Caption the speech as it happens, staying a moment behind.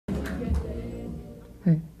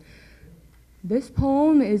Hey. This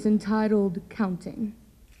poem is entitled Counting.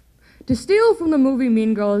 To steal from the movie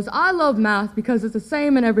Mean Girls, I love math because it's the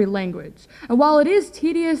same in every language. And while it is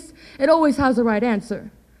tedious, it always has the right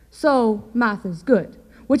answer. So, math is good,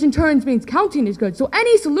 which in turn means counting is good. So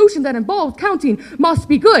any solution that involves counting must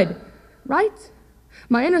be good, right?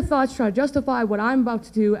 My inner thoughts try to justify what I'm about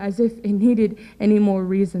to do as if it needed any more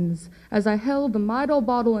reasons. As I held the Midol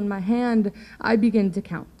bottle in my hand, I began to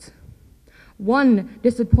count. 1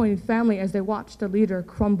 disappointed family as they watched the leader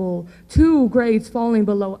crumble, 2 grades falling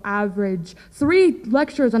below average, 3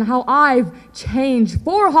 lectures on how I've changed,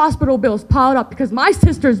 4 hospital bills piled up because my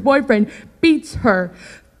sister's boyfriend beats her,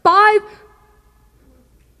 5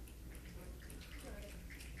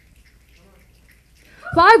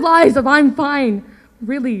 lies of I'm fine,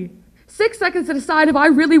 really. 6 seconds to decide if I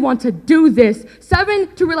really want to do this.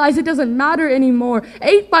 7 to realize it doesn't matter anymore.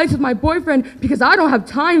 8 fights with my boyfriend because I don't have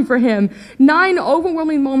time for him. 9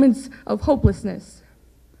 overwhelming moments of hopelessness.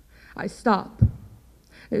 I stop.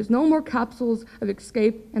 There's no more capsules of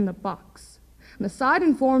escape in the box. And the side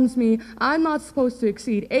informs me I'm not supposed to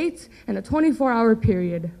exceed 8 in a 24-hour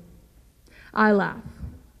period. I laugh.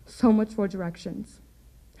 So much for directions.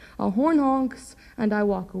 A horn honks and I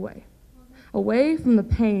walk away. Away from the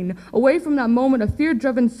pain, away from that moment of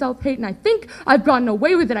fear-driven self-hate, and I think I've gotten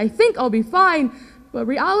away with it. I think I'll be fine, but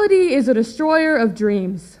reality is a destroyer of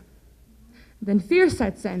dreams. Then fear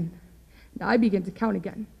sets in, and I begin to count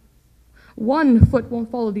again. 1 foot won't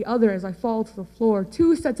follow the other as I fall to the floor.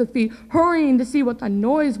 2 sets of feet hurrying to see what the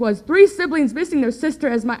noise was. 3 siblings missing their sister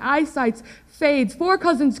as my eyesight fades. 4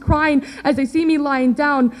 cousins crying as they see me lying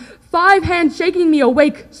down. 5 hands shaking me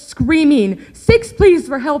awake, screaming. 6 pleas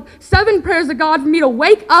for help. 7 prayers to God for me to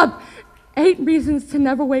wake up. 8 reasons to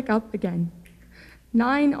never wake up again.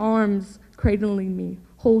 9 arms cradling me,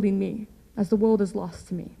 holding me, as the world is lost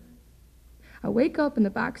to me. I wake up in the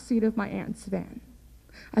back seat of my aunt's van.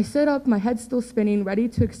 I sit up, my head still spinning, ready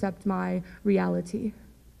to accept my reality.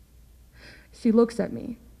 She looks at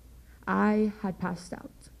me. I had passed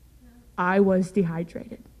out. I was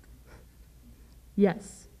dehydrated.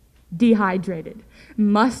 Yes, dehydrated.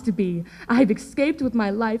 Must be. I've escaped with my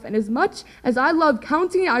life, and as much as I love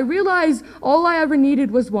counting, I realize all I ever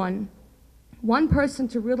needed was one person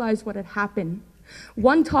to realize what had happened.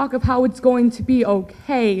 1 talk of how it's going to be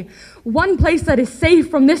okay. 1 place that is safe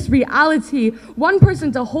from this reality. 1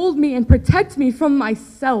 person to hold me and protect me from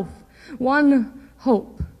myself. 1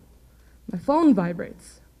 hope. My phone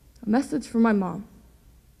vibrates. A message from my mom.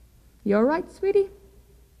 You all right, sweetie?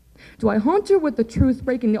 Do I haunt her with the truth,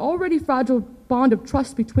 breaking the already fragile bond of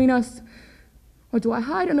trust between us? Or do I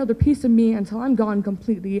hide another piece of me until I'm gone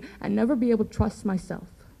completely and never be able to trust myself?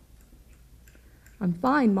 I'm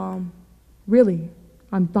fine, Mom. Really,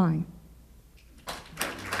 I'm fine.